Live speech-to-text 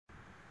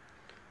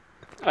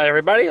Hi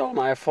everybody, all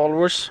my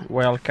followers,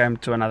 welcome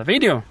to another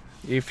video.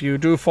 If you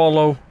do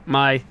follow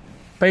my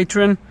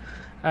Patreon,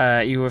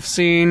 you have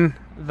seen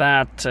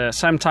that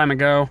some time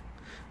ago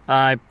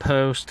I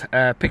post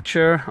a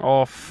picture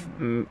of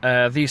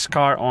this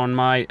car on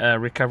my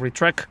recovery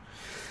truck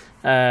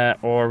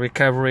or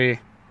recovery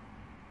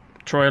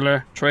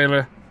trailer,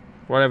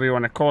 whatever you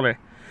want to call it.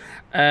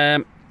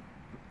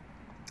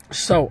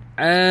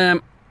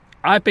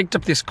 I picked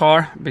up this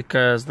car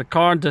because the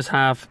car does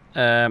have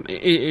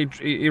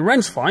it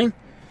runs fine.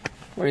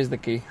 Where is the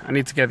key? I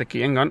need to get the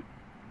key. Hang on.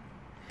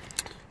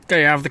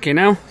 Okay, I have the key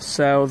now.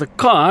 So the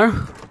car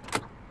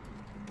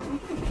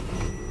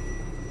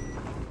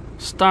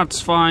starts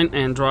fine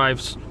and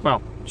drives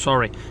well.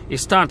 Sorry, it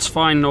starts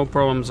fine, no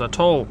problems at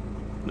all.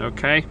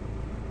 Okay.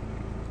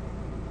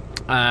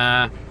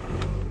 As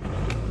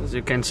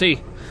you can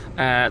see,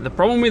 the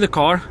problem with the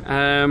car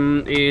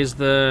is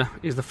the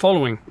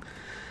following.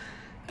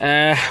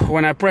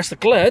 When I press the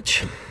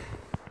clutch,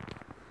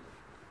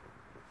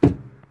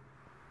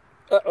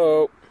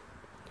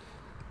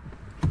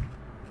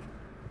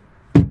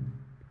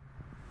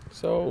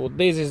 so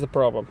this is the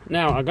problem.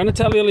 Now I'm gonna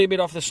tell you a little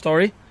bit of the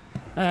story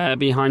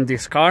behind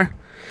this car.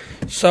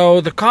 So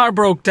the car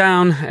broke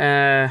down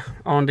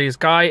on this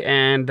guy,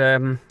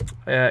 and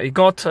he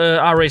got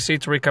RAC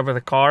to recover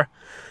the car,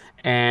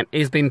 and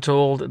he's been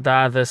told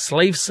that the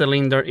slave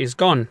cylinder is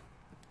gone.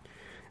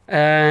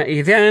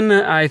 Then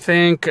I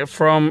think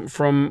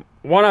from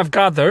what I've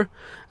gathered,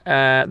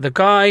 the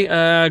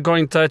guy got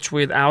in touch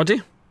with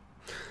Audi.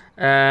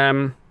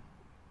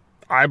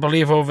 I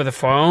believe over the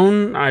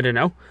phone. I don't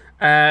know.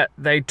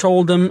 They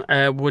told him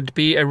would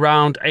be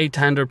around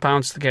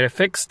 £800 to get it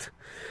fixed.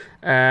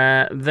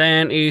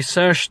 Then he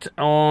searched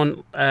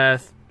on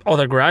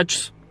other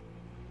garages,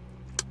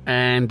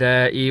 and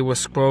he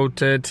was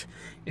quoted,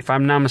 if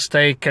I'm not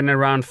mistaken,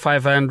 around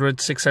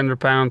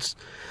 £500–600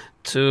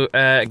 to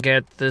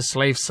get the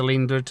slave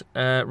cylinder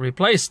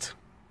replaced,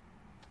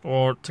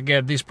 or to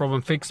get this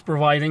problem fixed,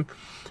 providing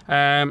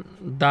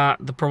that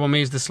the problem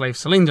is the slave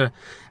cylinder.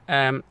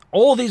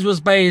 All this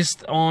was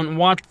based on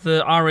what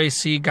the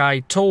RAC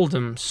guy told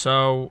him.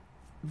 So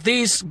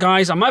these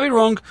guys, I might be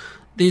wrong,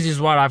 this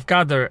is what I've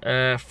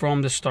gathered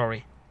from the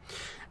story.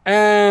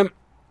 It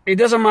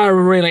doesn't matter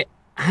really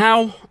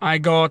how I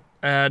got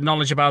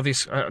knowledge about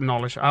this,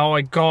 how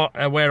I got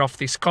aware of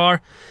this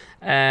car.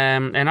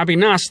 And I've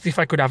been asked if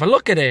I could have a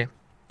look at it.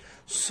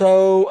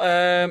 So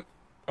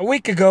a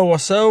week ago or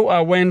so,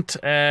 I went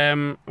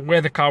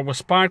where the car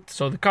was parked.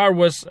 So the car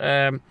was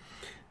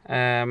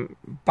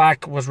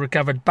was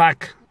recovered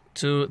back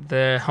to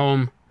the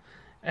home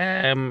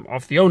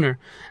of the owner.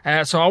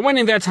 So I went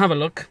in there to have a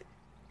look.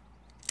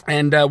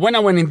 And when I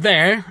went in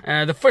there,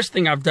 the first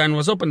thing I've done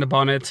was open the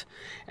bonnet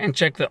and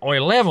check the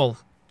oil level.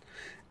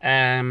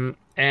 And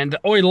the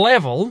oil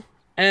level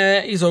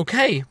is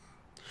okay.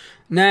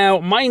 Now,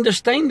 my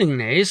understanding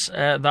is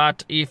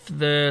that if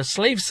the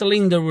slave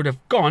cylinder would have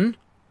gone,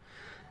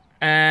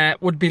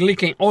 would be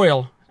leaking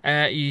oil.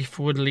 If it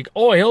would leak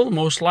oil,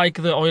 most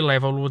likely the oil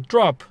level would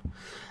drop.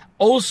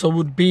 Also,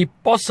 would be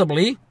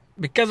possibly,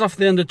 because of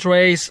the under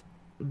trays,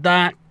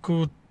 that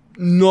could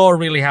not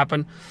really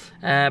happen.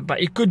 But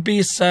it could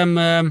be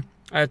some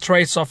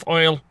trace of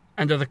oil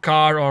under the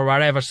car or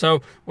whatever.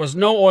 So, was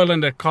no oil in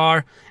the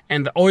car,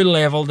 and the oil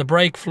level, the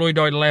brake fluid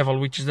oil level,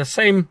 which is the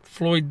same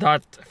fluid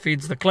that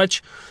feeds the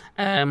clutch,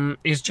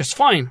 is just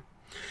fine.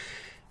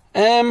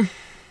 Then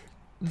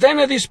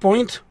at this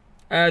point,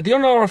 the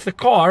owner of the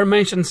car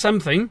mentioned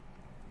something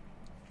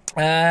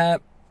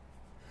that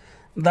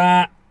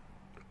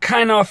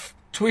kind of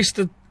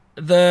twisted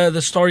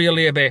the story a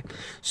little bit.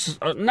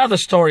 So, not the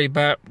story,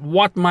 but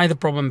what might the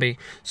problem be?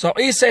 So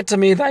he said to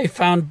me that he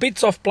found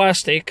bits of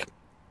plastic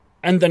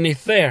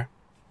underneath there.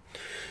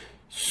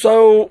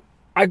 So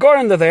I got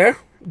under there.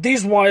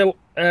 This while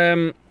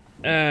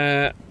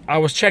I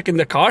was checking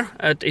the car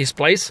at his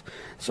place.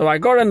 So I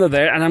got under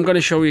there, and I'm going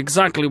to show you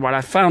exactly what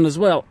I found as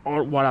well,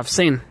 or what I've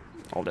seen.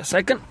 Hold a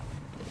second.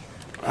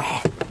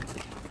 Oh.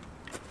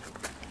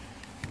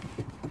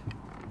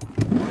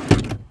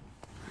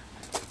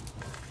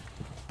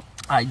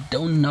 I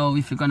don't know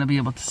if you're going to be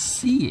able to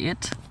see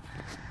it,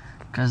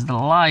 because the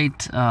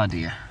light... Oh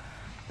dear.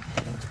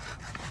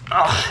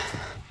 Oh.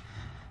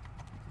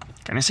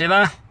 Can you see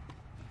that?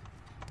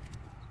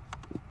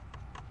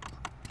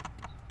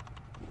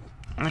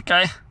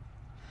 Okay,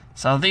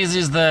 so this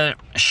is the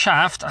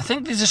shaft. I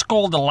think this is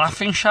called the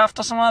laughing shaft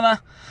or something like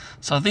that.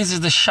 So this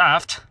is the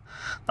shaft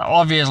that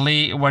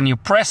obviously when you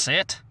press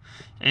it,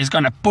 it's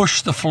going to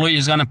push the fluid,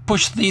 it's going to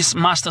push this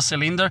master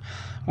cylinder,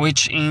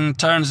 which in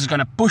turn is going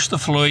to push the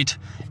fluid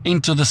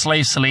into the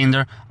slave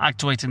cylinder,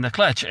 actuating the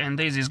clutch, and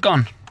this is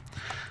gone.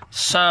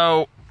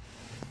 So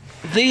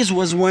this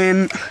was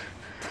when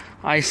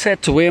I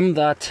said to him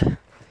that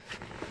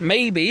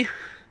maybe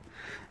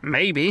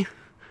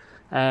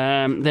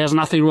there's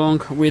nothing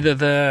wrong with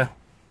the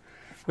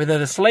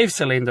slave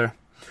cylinder.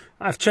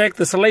 I've checked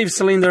the slave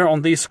cylinder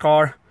on this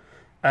car.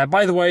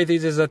 By the way,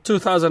 this is a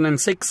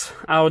 2006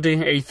 Audi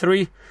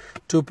A3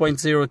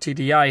 2.0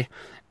 TDI,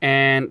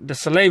 and the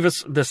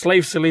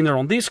slave cylinder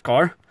on this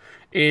car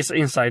is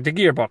inside the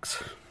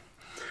gearbox.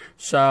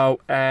 So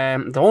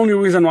the only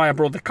reason why I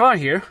brought the car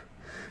here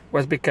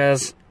was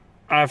because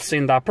I've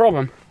seen that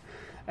problem.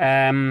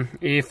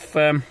 If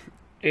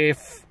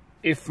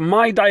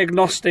my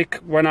diagnostic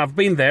when I've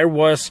been there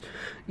was,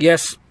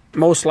 yes,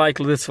 most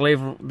likely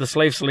the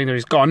slave cylinder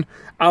is gone,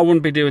 I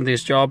wouldn't be doing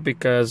this job,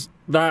 because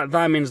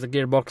that means the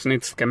gearbox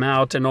needs to come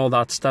out and all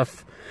that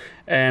stuff.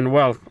 And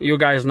well, you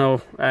guys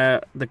know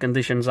the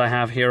conditions I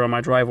have here on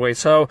my driveway.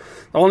 So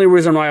the only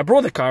reason why I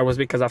brought the car was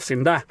because I've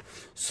seen that.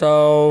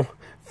 So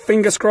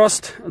fingers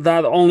crossed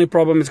that the only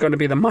problem is going to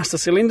be the master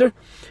cylinder,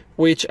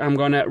 which I'm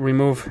going to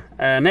remove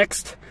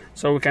next,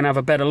 so we can have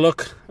a better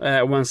look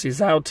once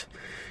he's out,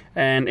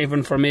 and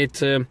even for me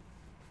to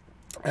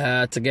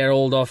get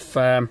hold of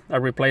a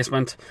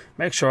replacement,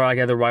 make sure I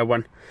get the right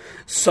one.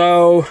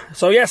 So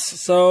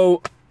yes,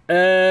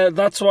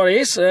 that's what it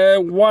is.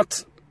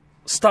 What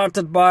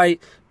started by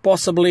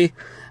possibly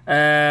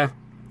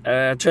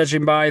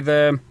judging by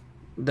the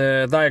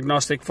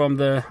diagnostic from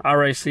the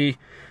RAC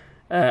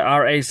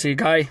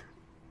guy,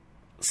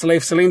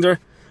 slave cylinder,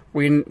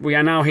 we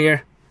are now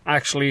here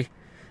actually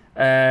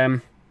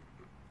working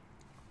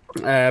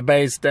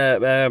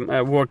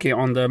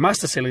on the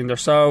master cylinder.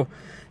 So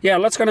yeah,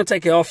 let's gonna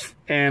take it off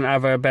and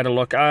have a better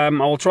look.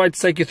 I'll try to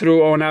take you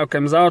through on how it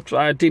comes out.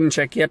 I didn't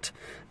check yet,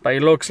 but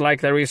it looks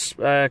like there is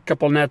a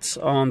couple nuts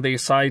on the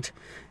side,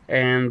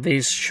 and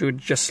these should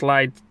just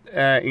slide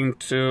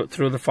through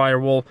the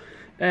firewall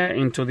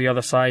into the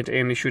other side,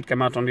 and it should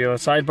come out on the other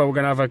side. But we're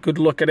gonna have a good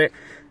look at it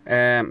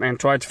and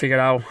try to figure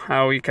out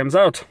how it comes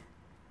out.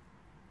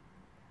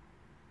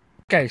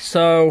 Okay,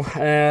 so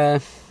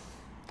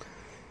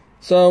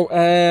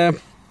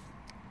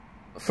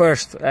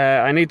first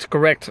I need to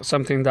correct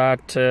something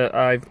that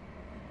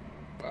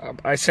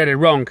I said it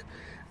wrong.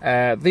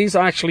 These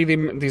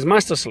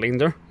master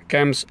cylinder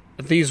comes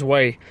this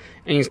way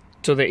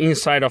into the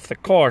inside of the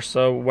car.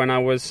 So when I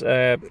was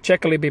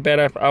check a little bit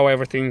better how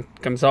everything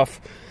comes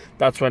off,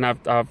 that's when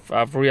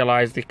I've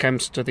realized it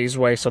comes to this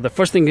way. So the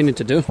first thing you need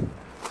to do,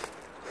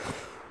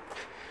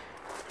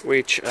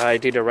 which I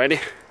did already,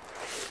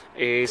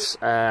 is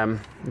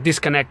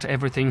disconnect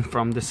everything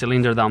from the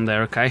cylinder down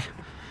there. Okay,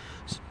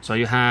 so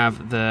you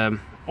have the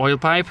oil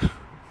pipe,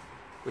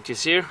 which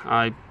is here.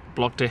 I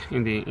blocked it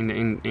in the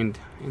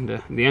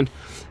end,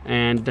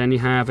 and then you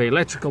have an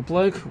electrical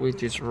plug,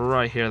 which is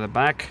right here at the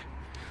back.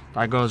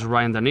 That goes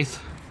right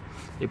underneath.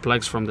 It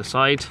plugs from the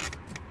side.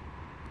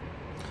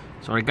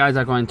 Sorry guys,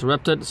 I got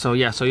interrupted. So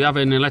yeah, so you have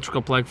an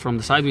electrical plug from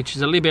the side, which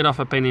is a little bit of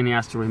a pain in the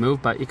ass to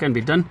remove, but it can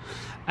be done.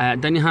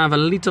 Then you have a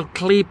little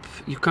clip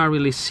you can't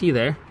really see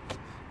there.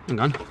 Hang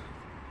on.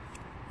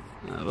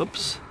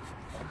 Oops.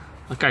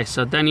 Okay,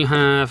 so then you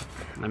have,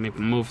 let me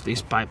move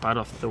this pipe out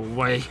of the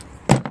way.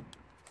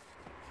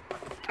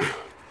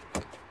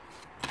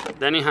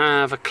 Then you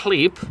have a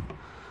clip,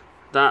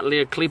 that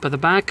little clip at the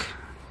back,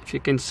 if you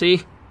can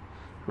see,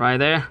 right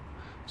there.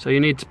 So you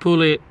need to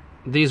pull it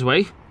this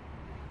way.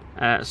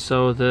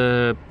 So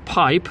the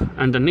pipe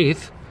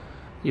underneath,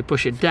 you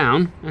push it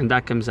down and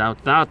that comes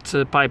out. That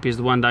pipe is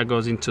the one that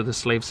goes into the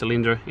slave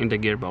cylinder in the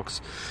gearbox.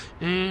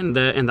 And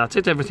that's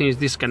it, everything is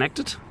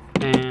disconnected.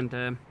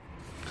 And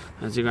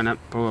as you're gonna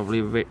probably,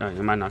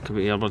 you might not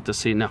be able to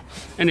see now.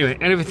 Anyway,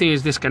 everything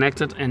is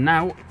disconnected, and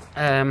now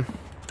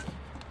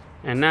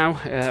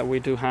we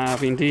do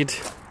have indeed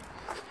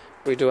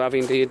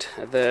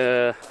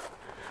the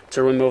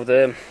to remove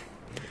the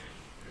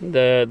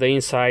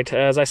inside.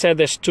 As I said,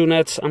 there's two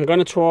nuts. I'm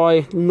gonna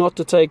try not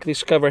to take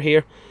this cover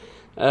here,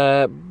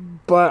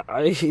 but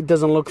it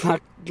doesn't look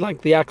like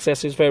the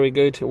access is very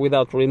good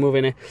without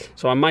removing it,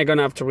 so I might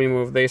gonna have to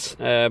remove this,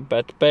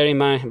 but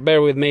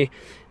bear with me,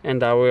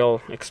 and I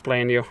will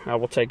explain you. I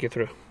will take you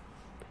through.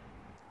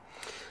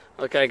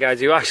 Okay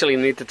guys, you actually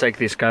need to take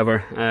this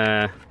cover,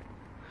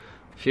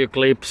 few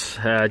clips,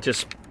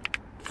 just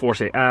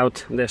force it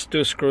out. There's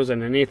two screws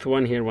underneath,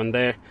 one here, one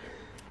there,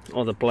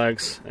 all the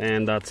plugs,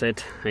 and that's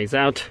it, it's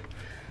out.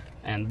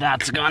 And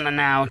that's gonna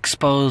now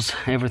expose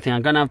everything.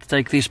 I'm gonna have to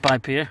take this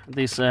pipe here,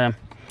 this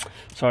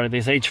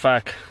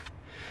HVAC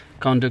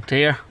conduct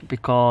here,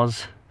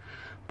 because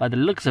by the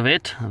looks of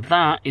it,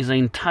 that is an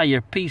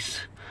entire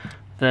piece.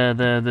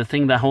 The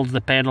thing that holds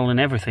the pedal and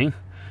everything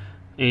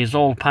is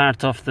all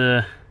part of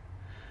the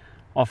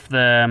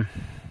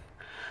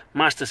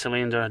master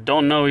cylinder. I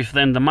don't know if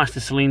then the master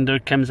cylinder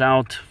comes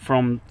out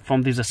from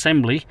this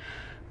assembly,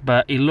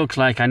 but it looks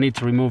like I need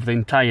to remove the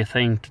entire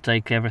thing to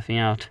take everything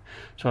out.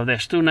 So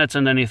there's two nuts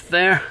underneath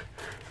there.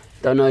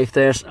 Don't know if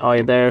there's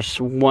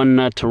one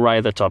nut right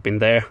at the top in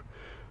there,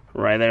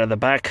 right there at the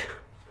back,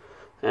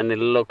 and it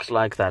looks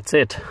like that's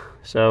it.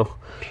 So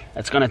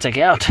that's gonna take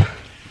it out.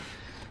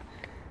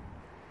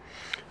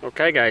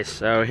 Okay guys,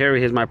 so here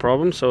is my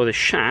problem. So the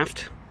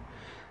shaft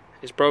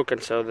is broken,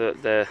 so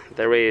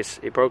there is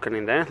it broken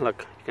in there.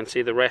 Look, you can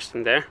see the rest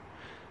in there,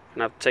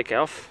 and I have to take it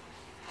off,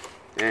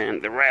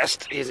 and the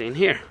rest is in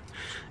here.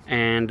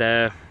 And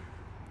to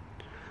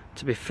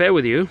be fair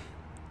with you,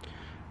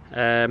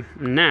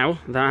 now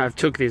that I've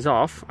took this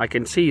off, I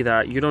can see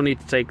that you don't need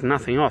to take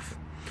nothing off.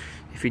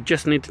 If you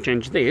just need to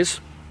change this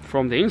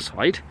from the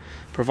inside,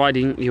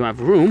 providing you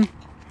have room,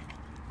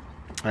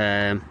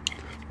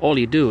 all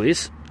you do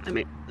is, let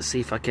me see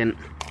if I can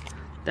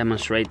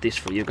demonstrate this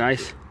for you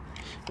guys.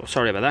 Oh,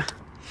 sorry about that.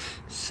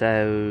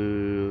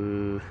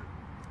 So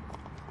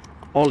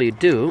all you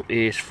do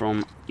is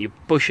you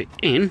push it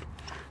in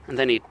and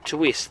then you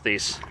twist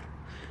this.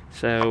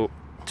 So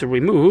to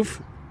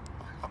remove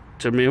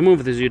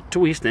this, you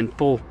twist and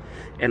pull,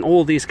 and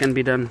all these can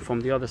be done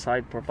from the other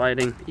side,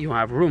 providing you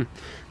have room.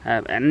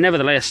 And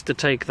nevertheless, to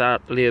take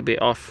that little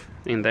bit off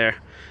in there,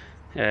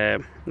 I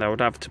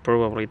would have to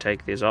probably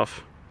take this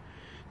off.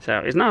 So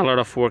it's not a lot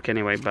of work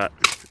anyway, but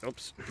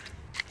oops.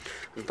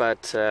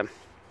 But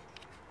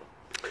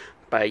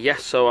yeah,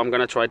 so I'm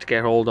gonna try to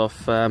get hold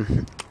of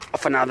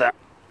another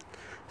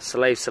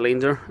slave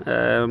cylinder.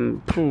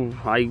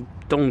 I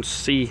don't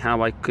see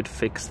how I could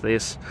fix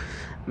this.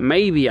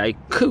 Maybe I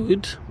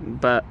could,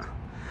 but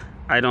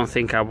I don't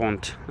think I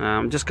won't.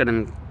 I'm just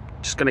gonna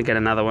get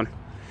another one,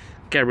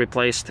 get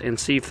replaced, and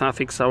see if that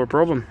fixes our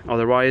problem.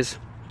 Otherwise,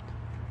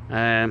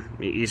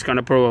 it's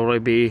gonna probably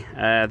be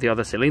the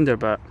other cylinder,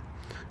 but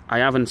I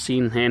haven't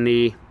seen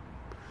any.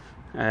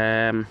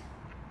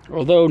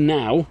 Although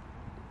now,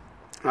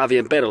 having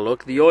a better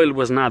look, the oil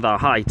was not that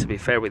high, to be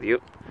fair with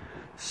you,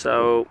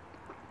 so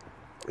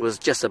it was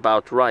just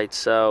about right.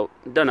 So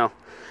don't know.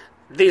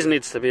 This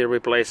needs to be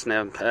replaced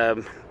now,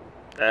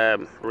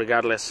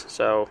 regardless.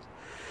 So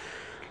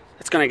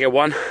it's gonna get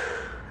one,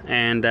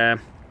 and get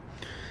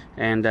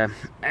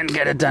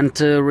it done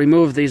to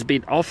remove this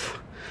bit off.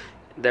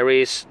 There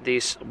is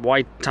this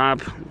white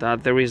tab,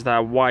 there is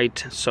that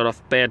white sort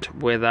of bed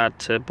where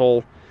that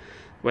ball,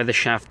 where the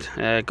shaft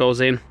goes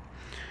in.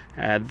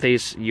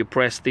 This, you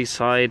press this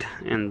side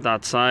and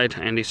that side,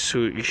 and it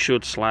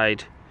should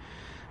slide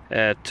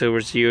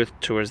towards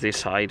this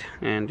side,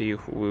 and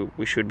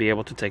we should be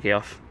able to take it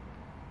off.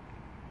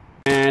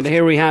 And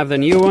here we have the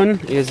new one,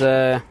 is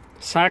a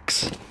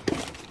Sachs.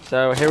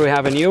 So here we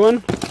have a new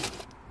one,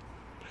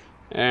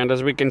 and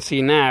as we can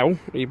see now,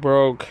 it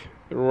broke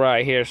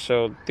right here.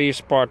 So this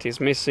part is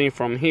missing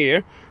from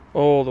here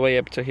all the way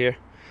up to here.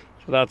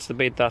 So that's the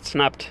bit that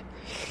snapped.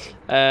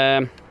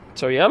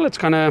 So yeah, let's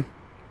gonna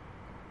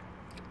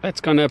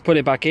put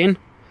it back in.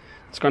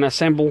 It's gonna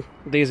assemble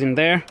these in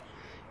there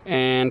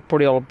and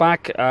put it all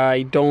back.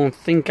 I don't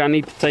think I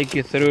need to take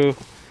you through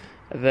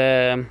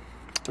the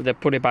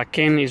put it back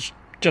in. Is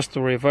just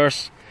the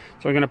reverse.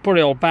 So we're gonna put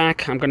it all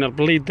back. I'm gonna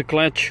bleed the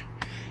clutch,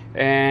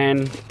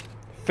 and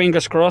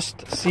fingers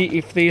crossed, see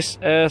if this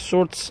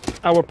sorts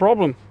our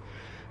problem.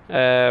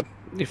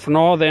 If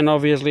not, then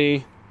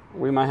obviously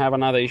we might have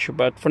another issue,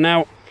 but for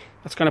now,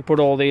 let's gonna put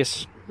all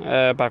this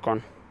back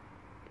on.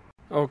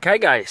 Okay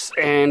guys,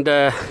 and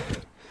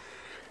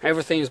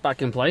everything is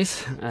back in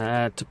place.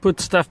 To put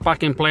stuff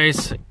back in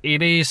place,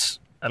 it is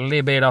a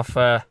little bit of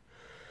a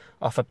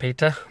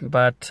pita,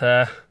 but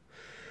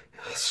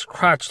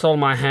scratched all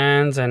my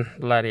hands and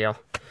bloody hell.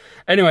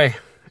 Anyway,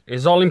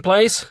 it's all in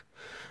place.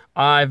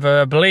 I've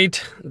bleed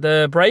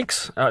the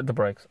brakes. I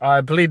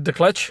bleed the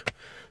clutch,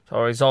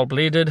 so it's all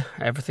bleeded.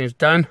 Everything's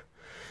done,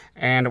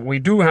 and we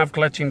do have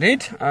clutch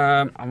indeed.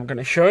 I'm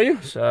gonna show you.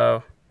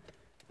 So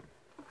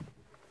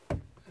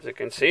as you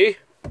can see,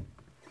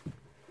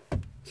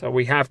 so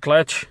we have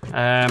clutch,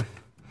 and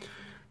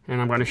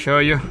I'm gonna show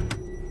you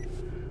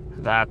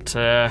that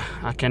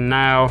I can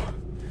now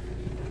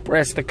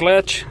press the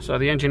clutch. So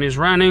the engine is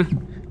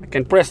running. I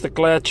can press the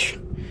clutch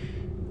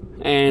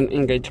and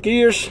engage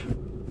gears,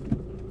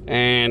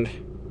 and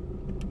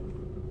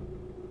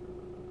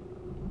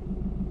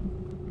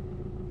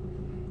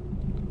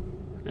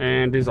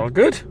it's all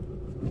good,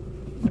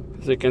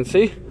 as you can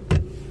see.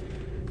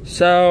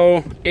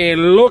 So it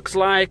looks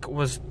like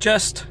was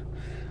just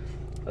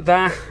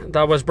that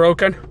was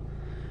broken.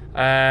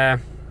 I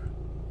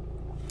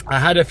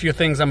had a few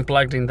things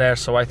unplugged in there,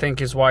 so I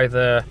think is why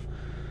the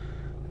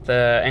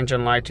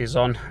engine light is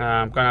on.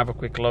 I'm gonna have a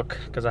quick look,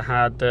 because I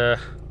had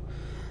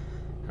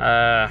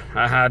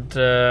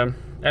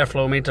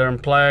airflow meter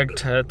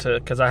unplugged,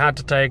 because I had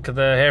to take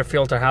the air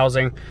filter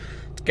housing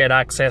to get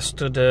access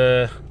to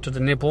the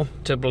nipple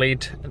to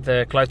bleed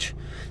the clutch.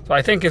 So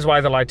I think is why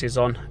the light is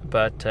on,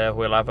 but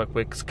we'll have a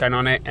quick scan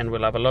on it and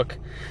we'll have a look.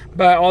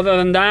 But other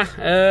than that,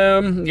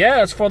 yeah,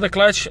 as for the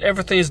clutch,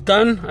 everything is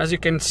done. As you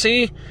can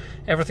see,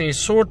 everything is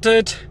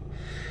sorted,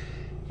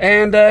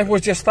 and it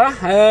was just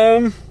that.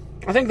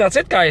 I think that's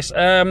it, guys.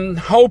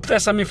 Hope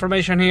there's some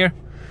information here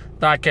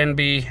that can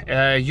be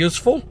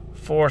useful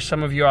for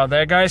some of you out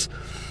there, guys.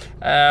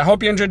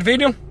 Hope you enjoyed the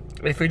video.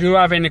 If you do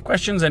have any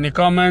questions, any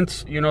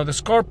comments, you know the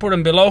score, put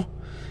them below.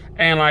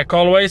 And like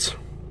always,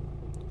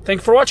 thank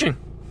you for watching.